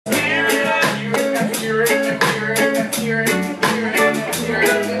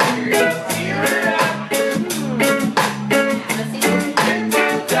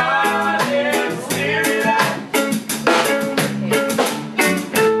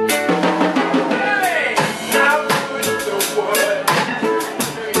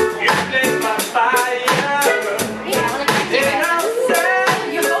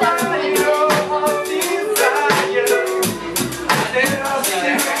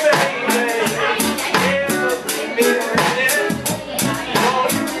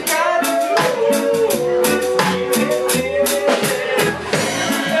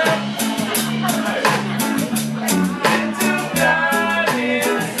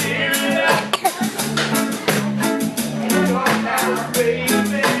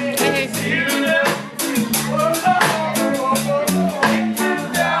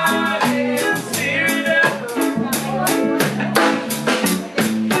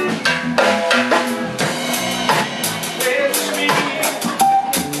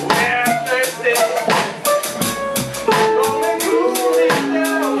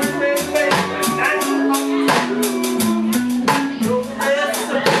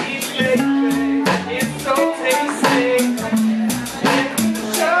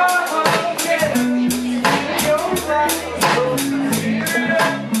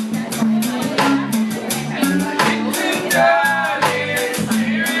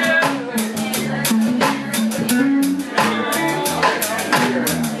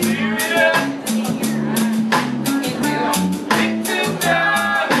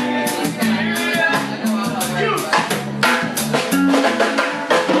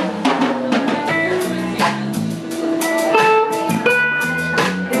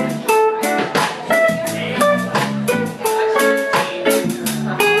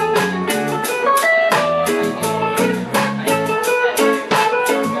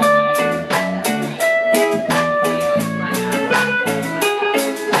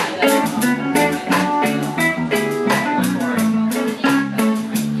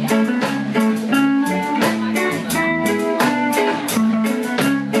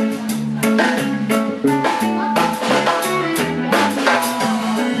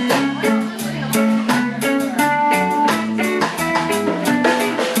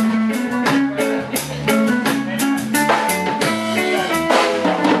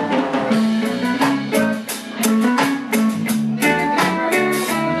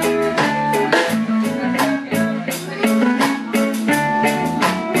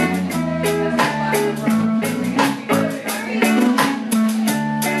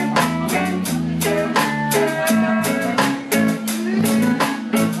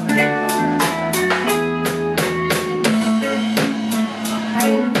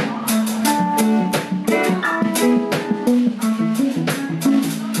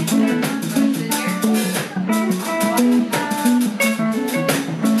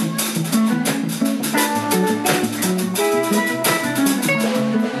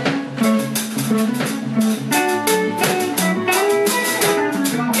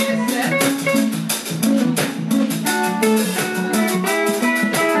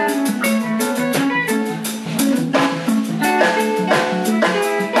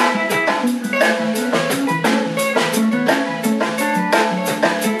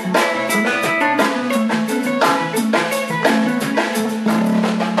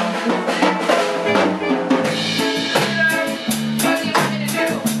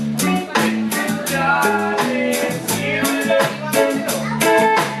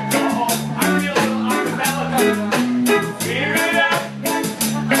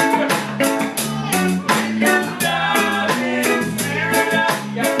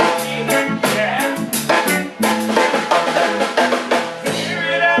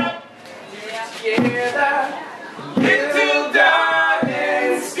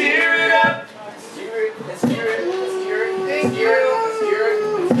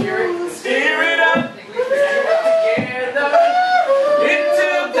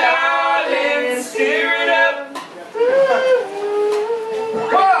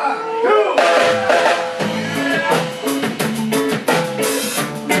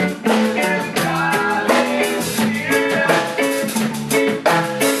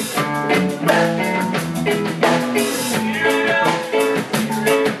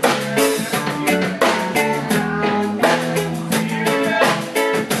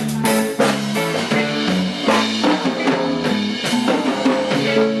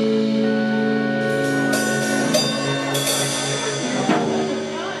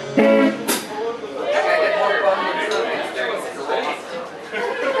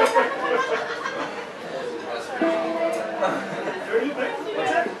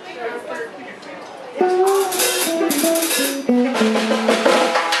What do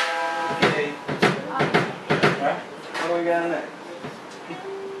we got next?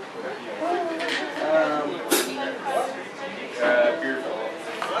 Beer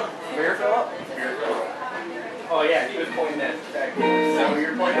fill-up. Beer fill-up? Beer fill-up. Oh yeah, he was pointing that back there. So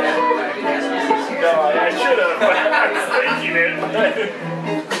you're pointing that back there. No, I should have, but I was thinking it.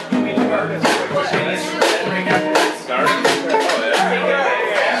 We start as quick as we can. Start? Oh,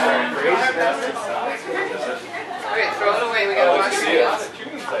 Okay, throw it away. We gotta wash your hands.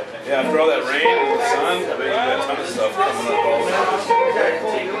 yeah, throw that rain and the sun. I bet you got a ton of stuff coming up all the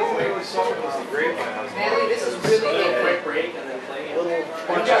Natalie, this is really good. Quick break and then play a little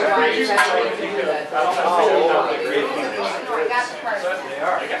Punch out. Why you have to do that? They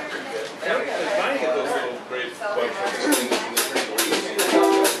are. Trying to get those little great bugs things in the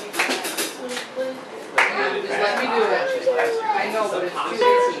Just let me do it. I know, but it's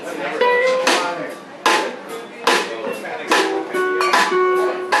too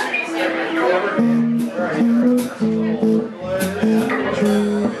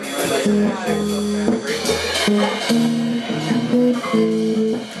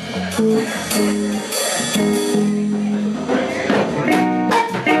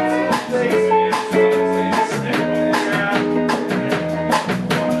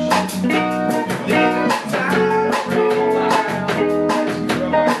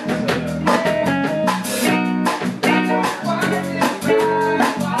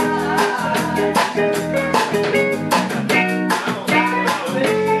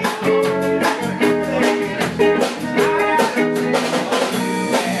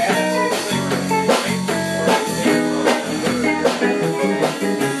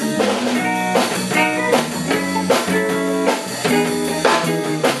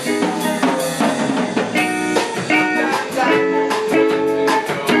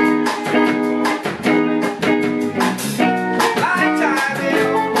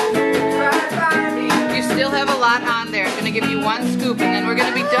give you one scoop and then we're going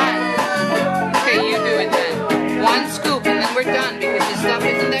to be done. Okay, you do it then. One scoop and then we're done.